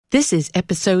This is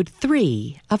episode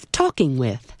 3 of Talking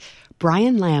With,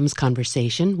 Brian Lamb's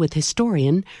conversation with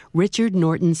historian Richard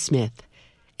Norton Smith.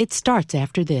 It starts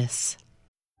after this.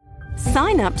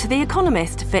 Sign up to The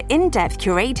Economist for in-depth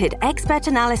curated expert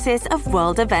analysis of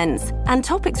world events and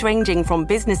topics ranging from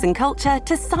business and culture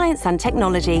to science and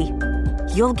technology.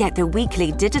 You'll get the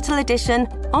weekly digital edition,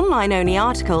 online-only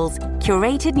articles,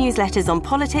 curated newsletters on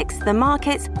politics, the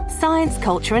markets, science,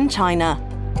 culture and China,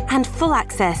 and full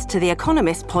access to The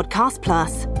Economist Podcast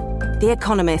Plus. The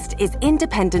Economist is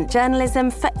independent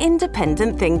journalism for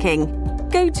independent thinking.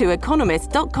 Go to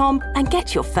economist.com and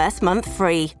get your first month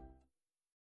free.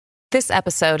 This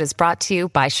episode is brought to you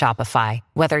by Shopify.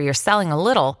 Whether you're selling a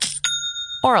little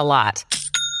or a lot,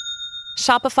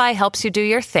 Shopify helps you do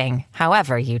your thing,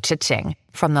 however you cha-ching.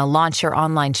 From the launch your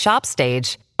online shop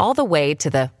stage, all the way to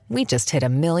the we just hit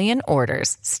 1 million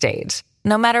orders stage.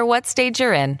 No matter what stage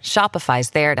you're in, Shopify's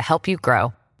there to help you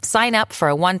grow. Sign up for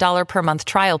a $1 per month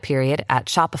trial period at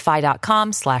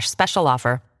shopify.com/special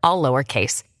offer, all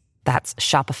lowercase. That's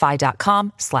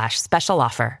shopify.com/special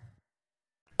offer.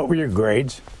 What were your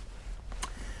grades?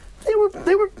 They were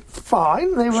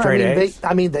fine. They were Straight A's? They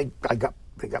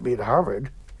got me at Harvard.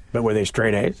 But were they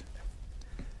straight A's?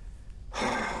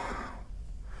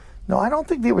 No, I don't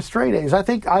think they were straight A's. I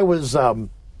think I was, for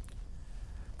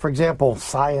example,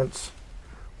 science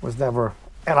was never,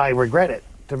 and I regret it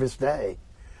to this day.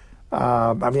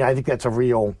 I think that's a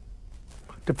real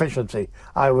deficiency.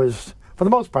 I was, for the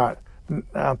most part, and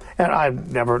I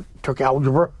never took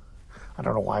algebra. I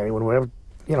don't know why anyone would ever,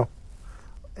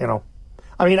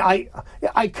 I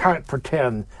can't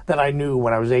pretend that I knew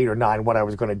when I was 8 or 9 what I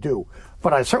was going to do,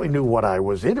 but I certainly knew what I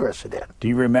was interested in. Do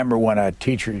you remember when a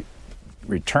teacher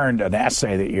returned an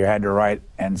essay that you had to write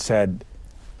and said,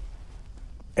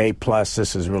 A+,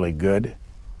 this is really good?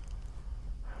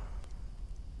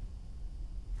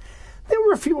 There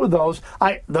were a few of those.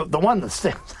 The one that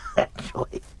sticks,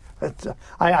 actually.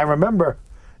 I remember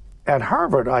at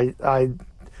Harvard, I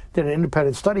did an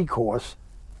independent study course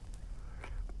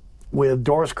with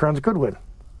Doris Kearns Goodwin.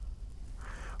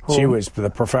 She was the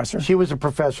professor? She was a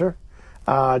professor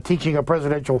teaching a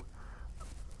presidential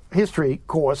history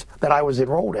course that I was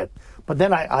enrolled in. But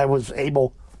then I was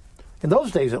able, in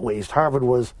those days at least, Harvard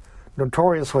was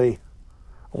notoriously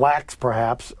lax,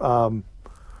 perhaps,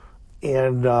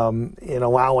 in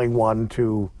allowing one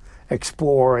to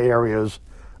explore areas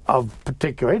of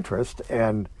particular interest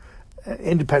and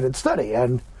independent study.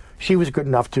 And she was good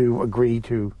enough to agree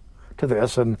to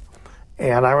this. And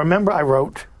I remember I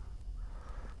wrote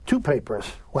 2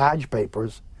 papers, large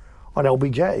papers, on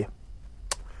LBJ.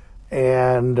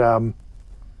 And I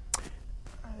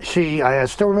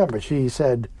still remember, she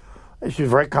said, she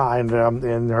was very kind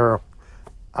in her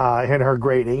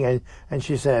grading, and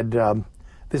she said,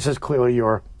 this is clearly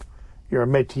your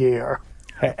métier.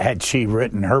 Had she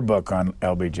written her book on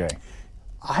LBJ?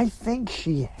 I think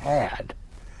she had,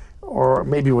 or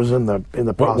maybe was in the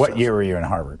process. What year were you in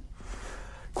Harvard?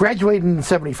 Graduated in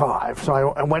 75,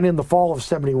 so I went in the fall of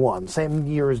 71, same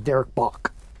year as Derek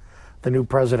Bok, the new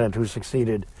president who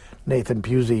succeeded Nathan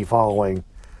Pusey following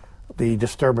the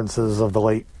disturbances of the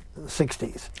late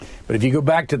 60s. But if you go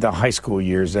back to the high school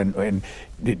years, and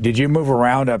did you move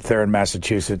around up there in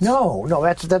Massachusetts? No,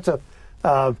 that's and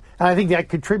I think that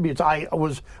contributes. We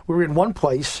were in one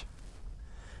place,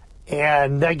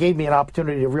 and that gave me an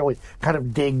opportunity to really kind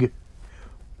of dig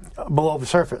below the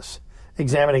surface,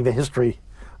 examining the history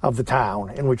of the town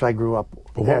in which I grew up.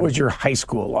 But what was your high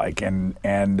school like, and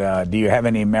do you have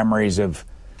any memories of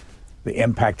the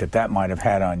impact that might have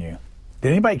had on you?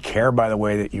 Did anybody care, by the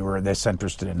way, that you were this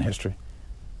interested in history?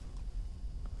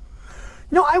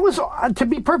 No, I was, to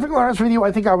be perfectly honest with you,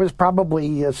 I think I was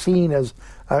probably seen as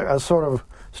a sort of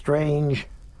strange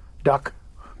duck.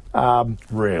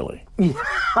 Really?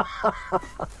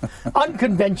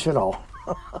 Unconventional.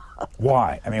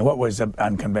 Why? I mean, what was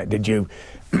unconventional?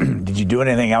 Did you do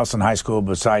anything else in high school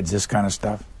besides this kind of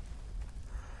stuff?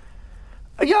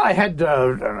 Yeah, I had.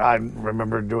 I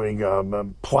remember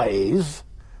doing plays.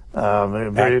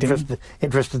 Very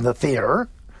interested in the theater.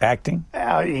 Acting?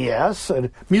 Yes, and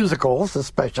musicals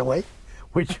especially,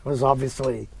 which was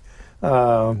obviously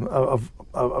a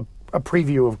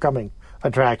preview of coming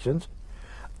attractions.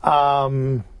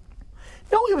 No,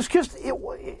 it was just,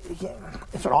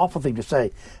 it's an awful thing to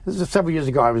say. This is several years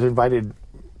ago. I was invited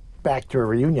back to a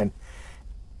reunion,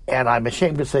 and I'm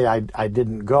ashamed to say I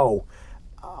didn't go.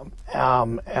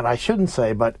 And I shouldn't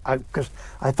say, but because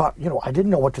I thought, I didn't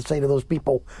know what to say to those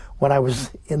people when I was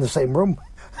in the same room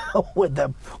with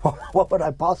them. What would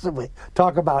I possibly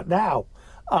talk about now?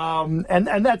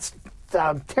 And that's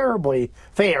sound terribly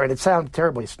fair, and it sounds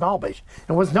terribly snobbish.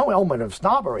 There was no element of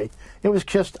snobbery. It was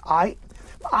just, I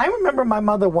remember my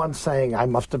mother once saying, I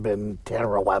must have been 10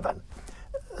 or 11,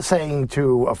 saying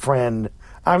to a friend,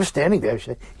 I was standing there, she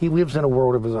said, he lives in a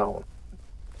world of his own.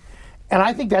 And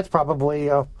I think that's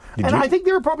probably, I think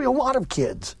there are probably a lot of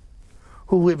kids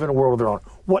who live in a world of their own.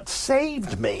 What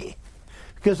saved me,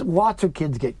 because lots of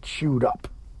kids get chewed up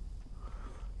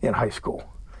in high school.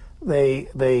 They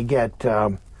get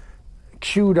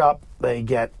chewed up, they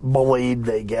get bullied,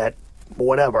 they get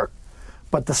whatever.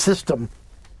 But the system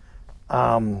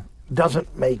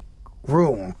doesn't make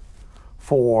room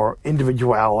for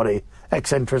individuality,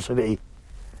 eccentricity,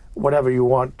 whatever you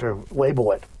want to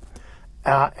label it.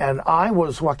 And I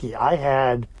was lucky. I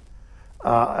had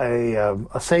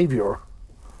a savior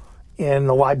in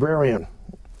the librarian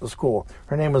school.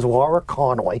 Her name was Laura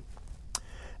Connolly,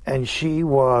 and she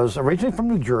was originally from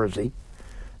New Jersey,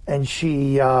 and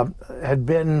she had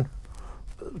been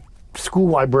school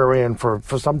librarian for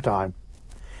some time.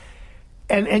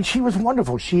 And she was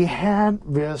wonderful. She had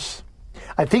this,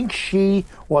 I think she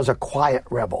was a quiet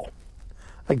rebel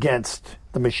against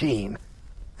the machine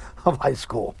of high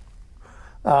school.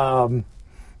 And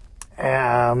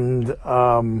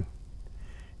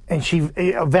she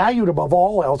valued above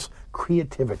all else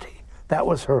creativity. That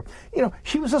was her,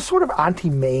 she was a sort of Auntie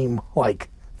Mame-like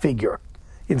figure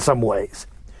in some ways.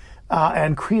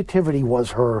 And creativity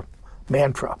was her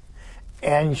mantra.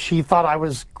 And she thought I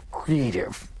was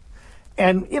creative.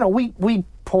 And, we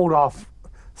pulled off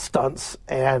stunts,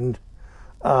 and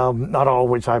not all of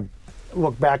which I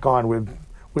look back on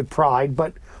with pride,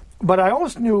 but I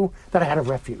always knew that I had a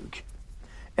refuge.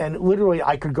 And literally,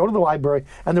 I could go to the library,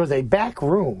 and there was a back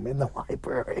room in the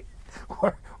library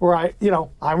where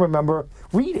I remember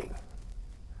reading.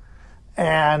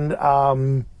 And I'll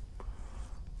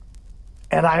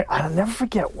never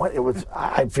forget what it was.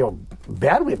 I feel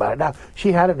badly about it now.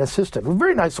 She had an assistant, a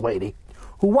very nice lady,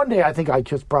 who one day I think I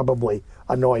just probably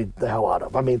annoyed the hell out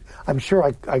of. I mean, I'm sure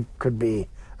I could be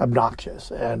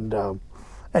obnoxious. And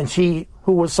she,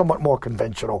 who was somewhat more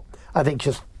conventional, I think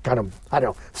just kind of,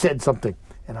 said something.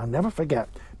 And I'll never forget,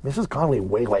 Mrs. Connolly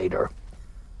waylaid her,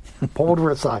 pulled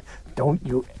her aside, don't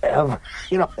you ever,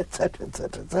 et cetera, et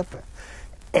cetera, et cetera.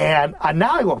 And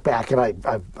now I look back and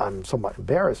I'm somewhat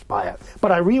embarrassed by it.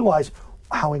 But I realize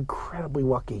how incredibly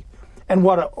lucky and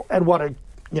what a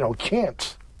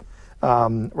chance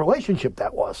relationship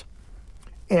that was.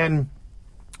 And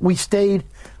we stayed,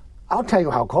 I'll tell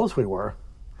you how close we were.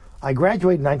 I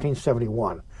graduated in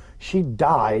 1971. She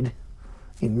died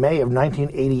in May of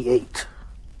 1988.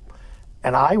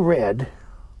 And I read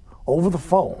over the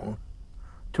phone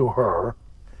to her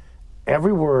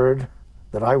every word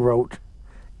that I wrote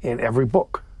in every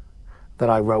book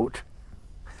that I wrote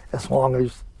as long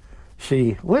as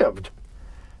she lived.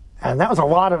 And that was a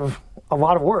lot of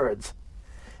words.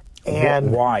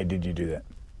 And why did you do that?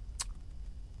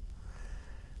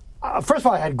 First of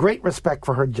all, I had great respect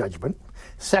for her judgment.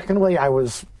 Secondly, I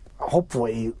was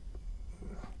hopefully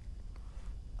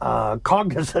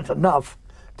cognizant enough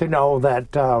to know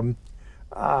that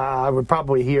I would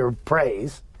probably hear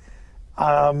praise.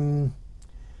 I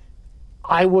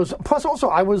was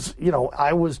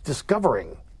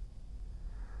discovering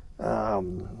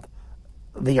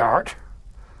the art,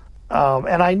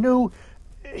 and I knew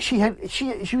she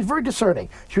was very discerning.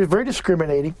 She was very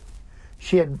discriminating.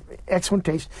 She had excellent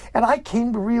taste, and I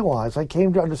came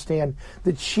to understand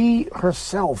that she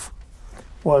herself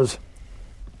was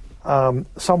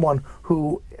someone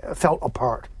who felt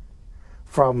apart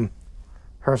from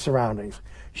her surroundings.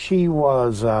 She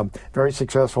was very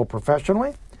successful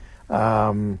professionally,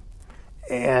 and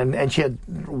she had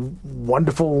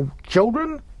wonderful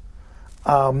children,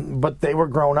 but they were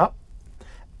grown up,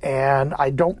 and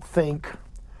I don't think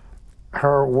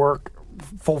her work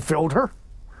fulfilled her.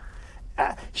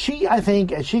 I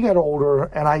think, as she got older,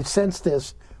 and I sense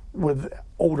this with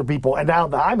older people, and now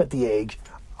that I'm at the age,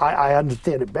 I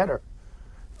understand it better.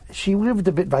 She lived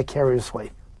a bit vicariously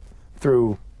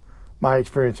through my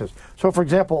experiences. So, for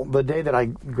example, the day that I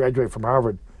graduated from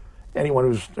Harvard,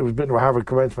 anyone who's been to a Harvard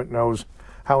commencement knows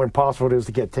how impossible it is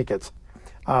to get tickets.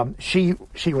 She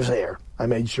was there. I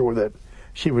made sure that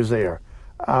she was there.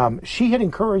 She had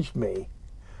encouraged me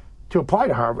to apply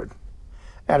to Harvard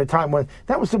at a time when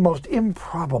that was the most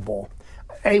improbable.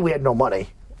 A, we had no money.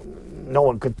 No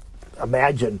one could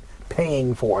imagine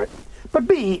paying for it. But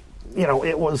B,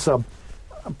 it was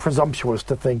presumptuous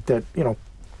to think that,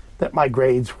 that my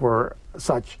grades were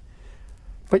such.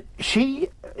 But she,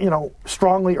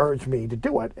 strongly urged me to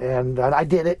do it, and I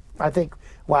did it, I think,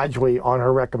 largely on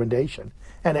her recommendation.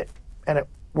 And it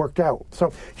worked out.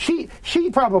 So she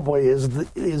probably is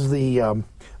the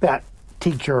that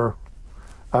teacher,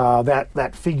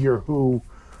 that figure who,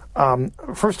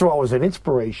 first of all, was an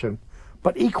inspiration,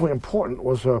 but equally important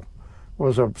was a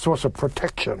source of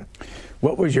protection.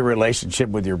 What was your relationship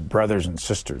with your brothers and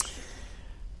sisters?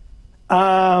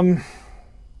 And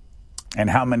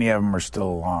how many of them are still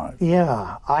alive?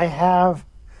 Yeah, I have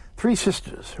 3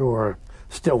 sisters who are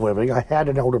still living. I had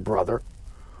an older brother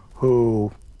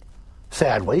who,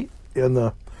 sadly, in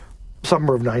the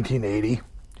summer of 1980,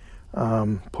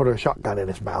 put a shotgun in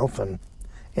his mouth and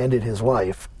ended his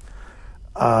life.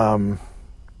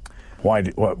 Why?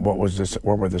 What was this?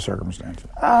 What were the circumstances?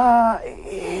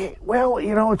 Well,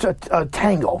 it's a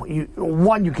tangle.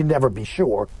 One, you can never be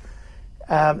sure.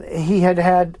 He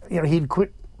had, he'd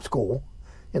quit school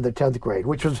in the 10th grade,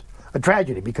 which was a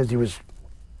tragedy because he was,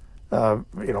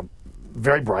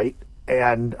 very bright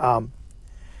and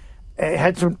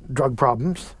had some drug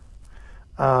problems.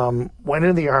 Went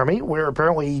into the Army, where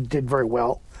apparently he did very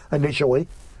well initially,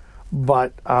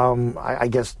 but I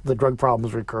guess the drug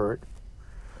problems recurred.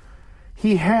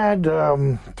 He had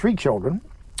 3 children.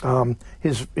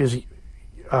 His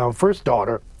first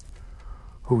daughter,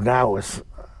 who now is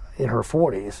in her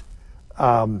 40s,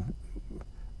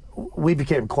 we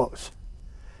became close.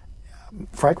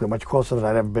 Frankly, much closer than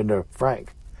I'd ever been to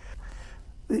Frank.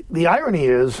 The irony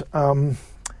is, and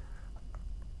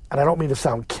I don't mean to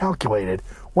sound calculated,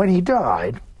 when he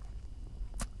died,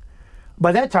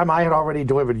 by that time I had already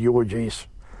delivered eulogies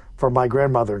for my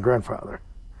grandmother and grandfather,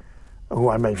 who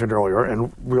I mentioned earlier,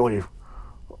 and really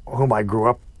whom I grew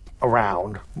up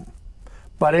around.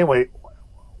 But anyway,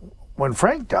 when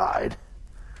Frank died,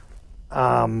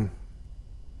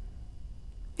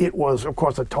 it was, of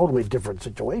course, a totally different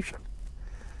situation.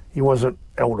 He wasn't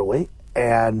elderly,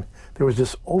 and there was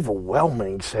this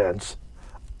overwhelming sense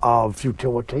of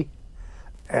futility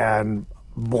and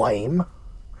blame.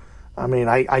 I mean,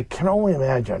 I can only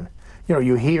imagine.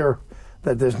 You hear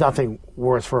that there's nothing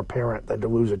worse for a parent than to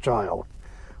lose a child.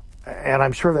 And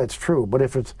I'm sure that's true. But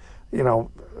if it's,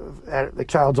 at the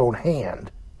child's own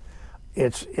hand,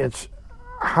 it's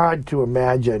hard to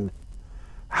imagine,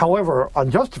 however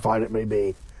unjustified it may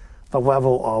be, the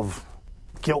level of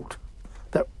guilt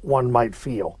that one might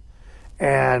feel.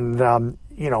 And,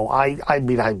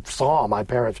 I saw my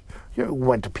parents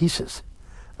went to pieces.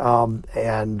 And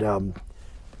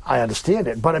I understand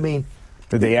it. But, I mean...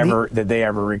 Did they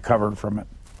ever recover from it?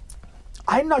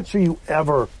 I'm not sure you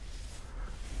ever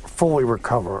fully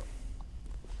recover.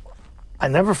 I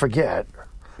never forget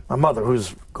my mother,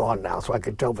 who's gone now, so I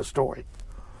could tell the story.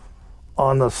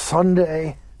 On the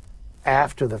Sunday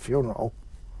after the funeral,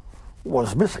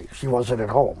 was missing. She wasn't at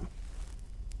home.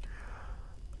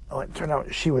 Well, it turned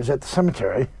out she was at the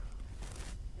cemetery,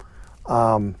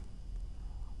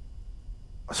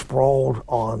 sprawled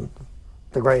on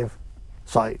the grave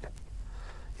site,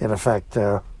 in effect,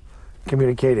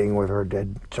 communicating with her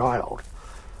dead child.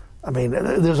 I mean,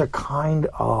 there's a kind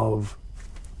of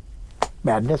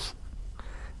madness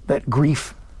that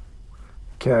grief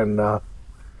can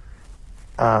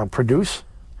produce,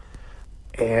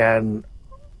 and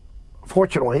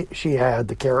fortunately, she had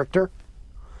the character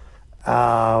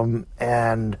and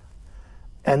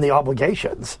the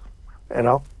obligations,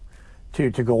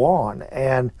 to go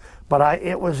on. But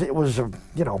it was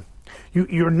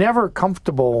you're never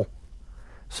comfortable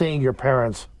seeing your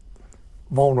parents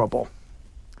vulnerable,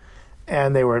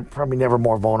 and they were probably never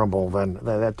more vulnerable than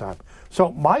that time.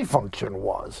 So my function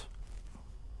was,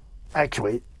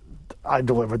 actually, I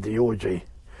delivered the eulogy,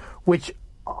 which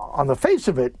on the face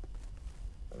of it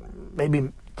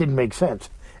maybe didn't make sense,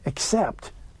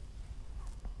 except,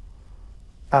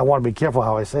 I want to be careful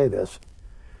how I say this,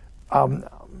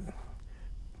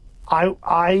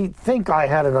 I think I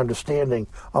had an understanding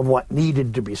of what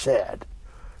needed to be said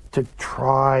to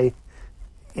try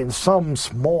in some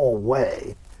small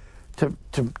way to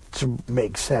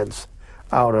make sense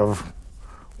out of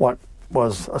what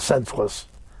was a senseless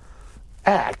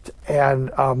act. And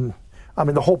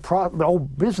the whole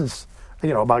business,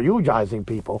 about eulogizing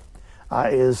people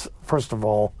is, first of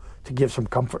all, to give some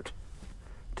comfort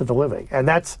to the living. And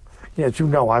that's, as you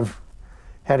know, I've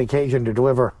had occasion to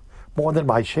deliver more than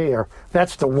my share.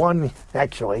 That's the one,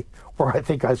 actually, where I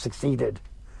think I've succeeded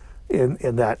in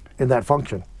that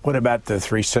function. What about the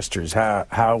 3 sisters?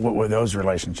 What were those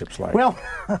relationships like? Well,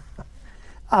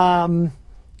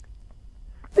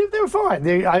 they were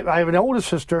fine. I have an older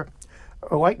sister,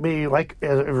 like me, like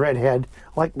a redhead,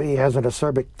 like me, has an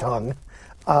acerbic tongue,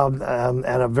 and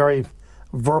a very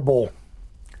verbal,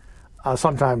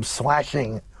 sometimes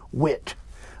slashing wit.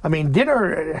 I mean,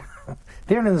 dinner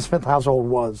in the Smith household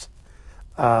was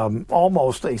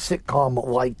almost a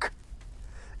sitcom-like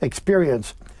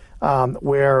experience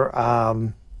where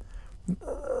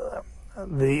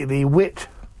the wit,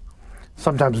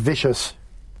 sometimes vicious,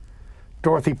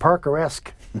 Dorothy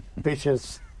Parker-esque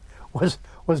vicious, was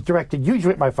directed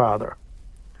usually at my father,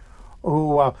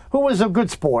 who was a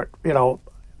good sport, you know.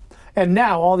 And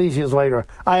now, all these years later,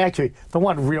 the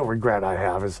one real regret I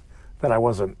have is that I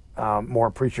wasn't more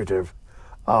appreciative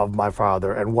of my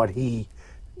father and what he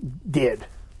did.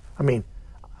 I mean,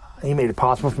 he made it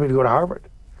possible for me to go to Harvard.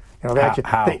 You know,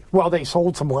 How? They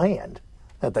sold some land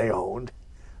that they owned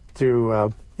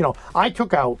to, I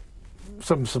took out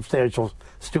some substantial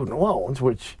student loans,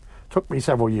 which took me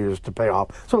several years to pay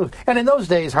off. And in those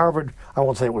days, Harvard, I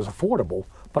won't say it was affordable,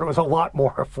 but it was a lot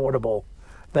more affordable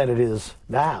than it is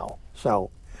now.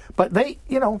 So, but they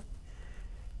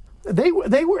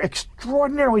were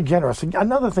extraordinarily generous.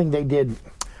 Another thing they did,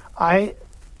 I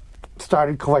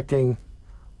started collecting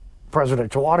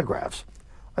presidential autographs.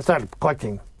 I started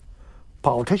collecting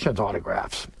politicians'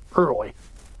 autographs early.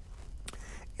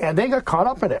 And they got caught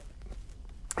up in it.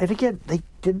 And again, they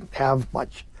didn't have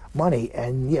much money,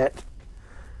 and yet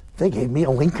they gave me a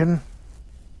Lincoln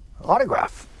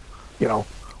autograph,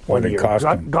 What did it cost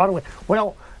them?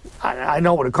 Well, I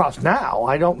know what it costs now.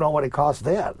 I don't know what it cost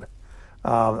then.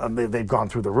 They've gone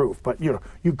through the roof, but you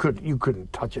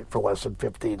couldn't touch it for less than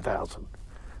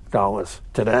 $15,000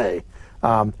 today.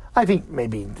 I think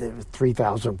maybe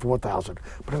 $3,000, $4,000,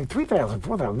 but I mean $3,000,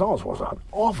 $4,000 was an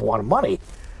awful lot of money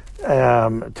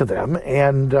to them,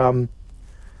 and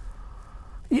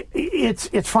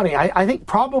it's funny. I think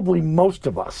probably most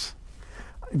of us,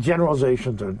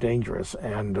 generalizations are dangerous,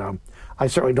 and I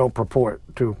certainly don't purport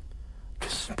to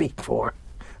speak for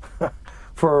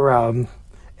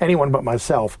anyone but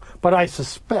myself. But I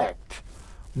suspect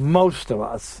most of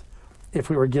us, if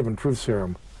we were given truth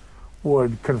serum,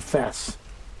 would confess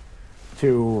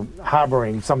to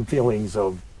harboring some feelings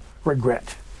of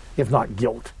regret, if not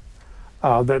guilt,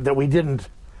 that we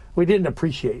didn't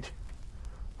appreciate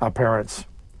our parents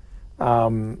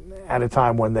at a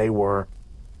time when they were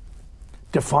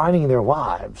defining their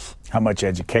lives. How much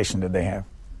education did they have?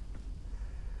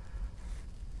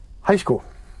 High school.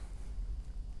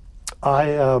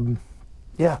 My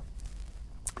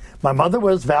mother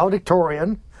was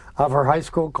valedictorian of her high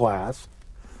school class,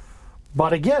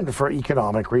 but again, for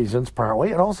economic reasons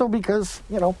partly, and also because,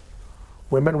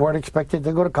 women weren't expected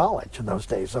to go to college in those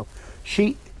days. So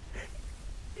she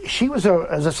was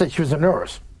as I said, she was a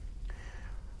nurse.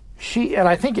 And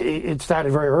I think it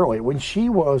started very early. When she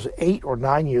was 8 or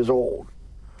 9 years old,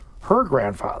 her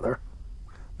grandfather,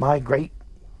 my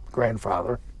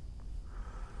great-grandfather,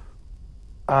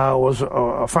 was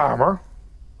a farmer,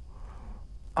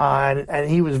 and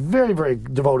he was very, very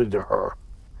devoted to her.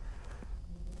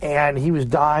 And he was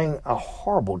dying a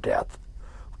horrible death,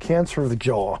 cancer of the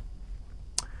jaw.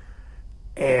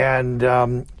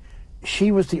 And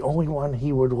she was the only one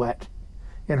he would let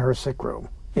in his sick room.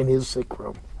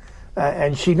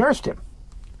 And she nursed him.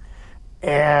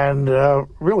 And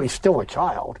really still a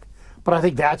child. But I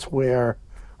think that's where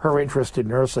her interest in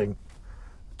nursing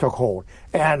took hold.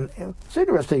 And it's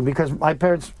interesting because my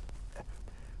parents,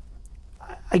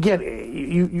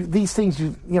 again, these things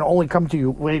only come to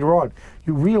you later on.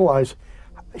 You realize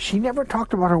she never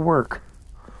talked about her work,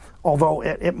 although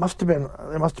it must have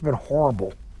been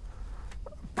horrible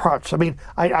parts. I mean,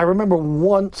 I remember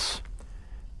once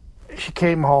she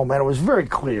came home and it was very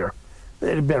clear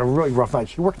it had been a really rough night.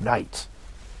 She worked nights,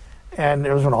 and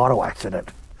there was an auto accident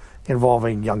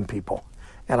involving young people,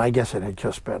 and I guess it had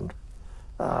just been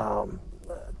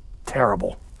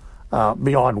terrible,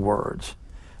 beyond words.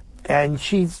 And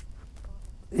she's,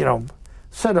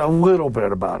 said a little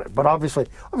bit about it, but obviously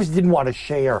didn't want to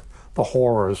share the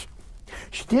horrors.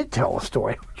 She did tell a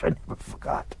story, which I never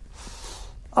forgot.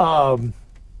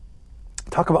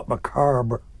 Talk about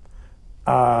macabre.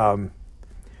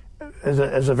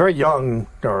 As a very young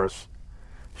nurse,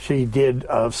 she did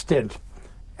a stint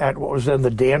at what was then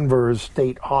the Danvers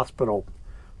State Hospital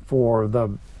for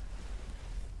the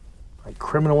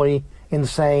criminally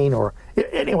insane, or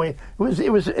anyway, it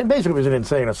was basically an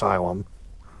insane asylum,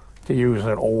 to use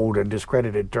an old and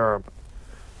discredited term,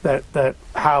 that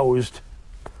housed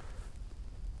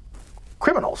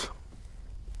criminals.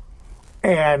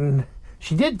 And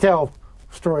she did tell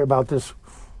a story about this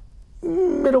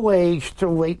middle-aged to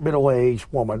late middle-aged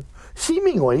woman,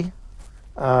 seemingly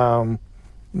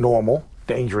normal,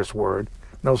 dangerous word,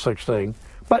 no such thing,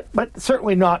 but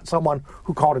certainly not someone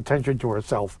who called attention to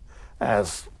herself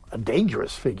as a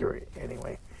dangerous figure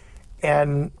anyway.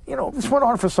 And, this went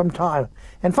on for some time.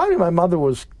 And finally my mother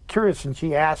was curious, and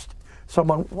she asked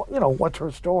someone, what's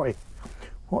her story?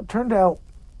 Well, it turned out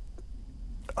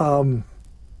her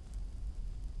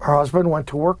husband went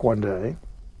to work one day,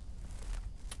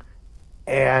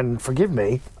 and forgive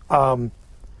me, for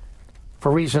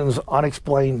reasons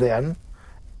unexplained then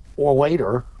or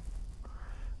later,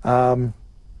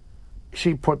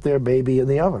 she put their baby in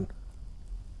the oven.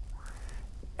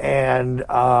 And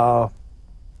I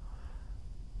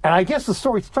guess the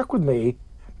story stuck with me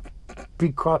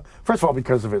because, first of all,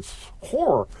 because of its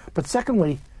horror, but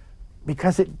secondly,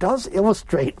 because it does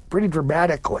illustrate pretty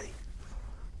dramatically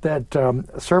that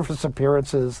surface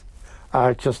appearances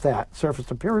are just that, surface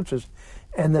appearances,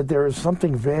 and that there is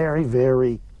something very,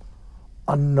 very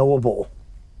unknowable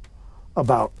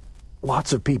about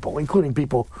lots of people, including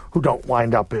people who don't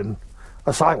wind up in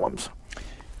asylums.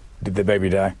 Did the baby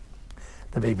die?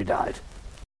 The baby died.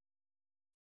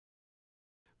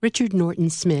 Richard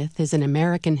Norton Smith is an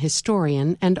American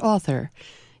historian and author.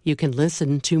 You can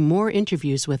listen to more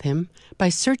interviews with him by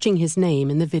searching his name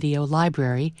in the video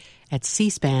library at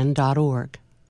cspan.org.